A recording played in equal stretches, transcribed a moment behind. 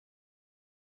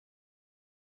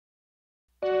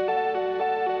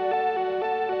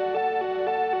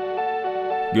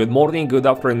Good morning, good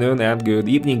afternoon, and good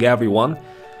evening, everyone.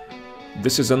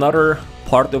 This is another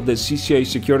part of the CCIE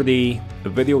Security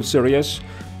video series.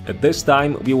 At this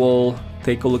time, we will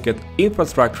take a look at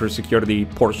infrastructure security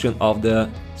portion of the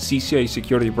CCIE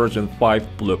Security version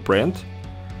 5 blueprint.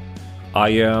 I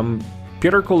am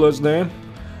Peter Koluzny.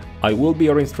 I will be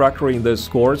your instructor in this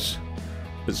course.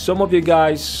 Some of you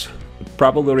guys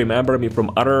probably remember me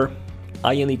from other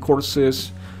INE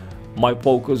courses. My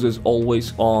focus is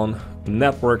always on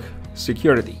network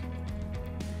security.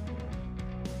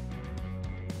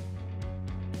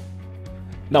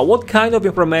 Now, what kind of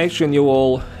information you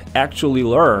will actually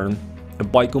learn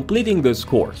by completing this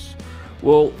course?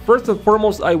 Well, first and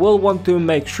foremost, I will want to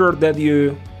make sure that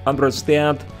you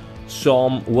understand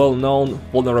some well-known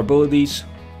vulnerabilities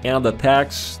and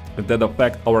attacks that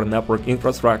affect our network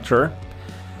infrastructure.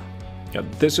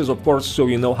 This is, of course, so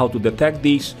you know how to detect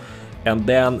these, and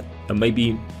then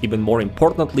maybe even more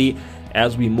importantly,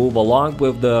 as we move along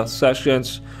with the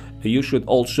sessions, you should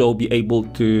also be able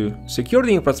to secure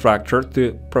the infrastructure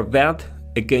to prevent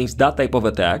against that type of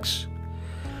attacks.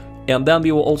 And then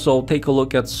we will also take a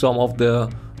look at some of the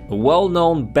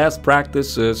well-known best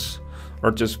practices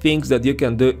or just things that you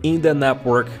can do in the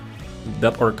network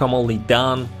that are commonly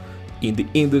done in the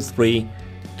industry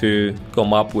to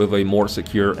come up with a more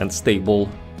secure and stable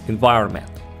environment.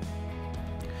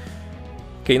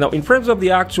 Okay, now in terms of the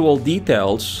actual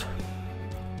details,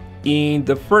 in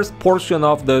the first portion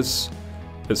of this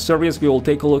series, we will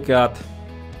take a look at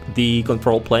the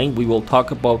control plane. We will talk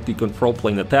about the control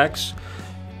plane attacks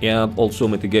and also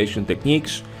mitigation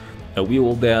techniques. We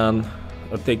will then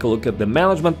take a look at the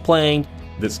management plane,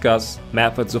 discuss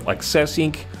methods of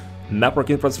accessing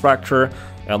network infrastructure,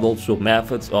 and also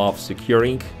methods of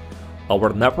securing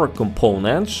our network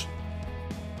components.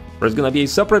 There's going to be a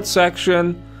separate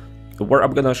section where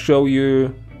I'm going to show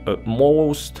you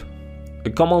most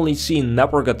commonly seen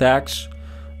network attacks.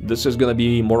 This is going to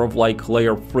be more of like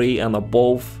layer 3 and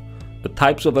above the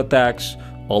types of attacks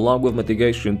along with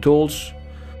mitigation tools.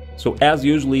 So as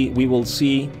usually we will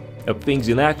see things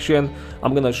in action.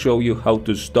 I'm going to show you how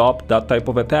to stop that type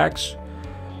of attacks.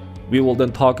 We will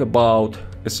then talk about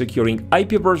securing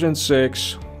IP version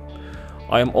 6.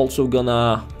 I am also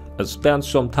gonna spend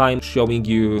some time showing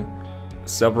you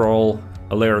several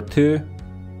layer 2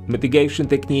 mitigation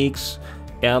techniques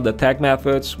and attack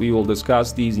methods. We will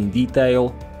discuss these in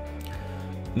detail.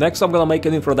 Next, I'm gonna make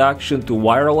an introduction to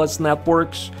wireless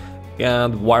networks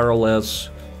and wireless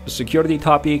security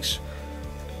topics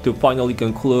to finally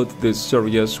conclude this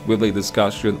series with a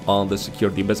discussion on the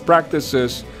security best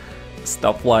practices,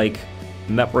 stuff like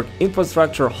network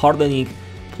infrastructure hardening.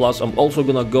 Plus, I'm also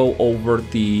gonna go over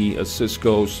the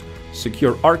Cisco's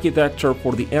secure architecture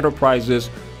for the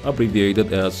enterprises,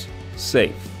 abbreviated as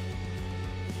SAFE.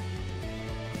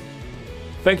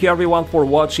 Thank you everyone for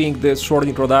watching this short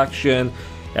introduction,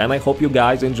 and I hope you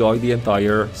guys enjoy the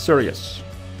entire series.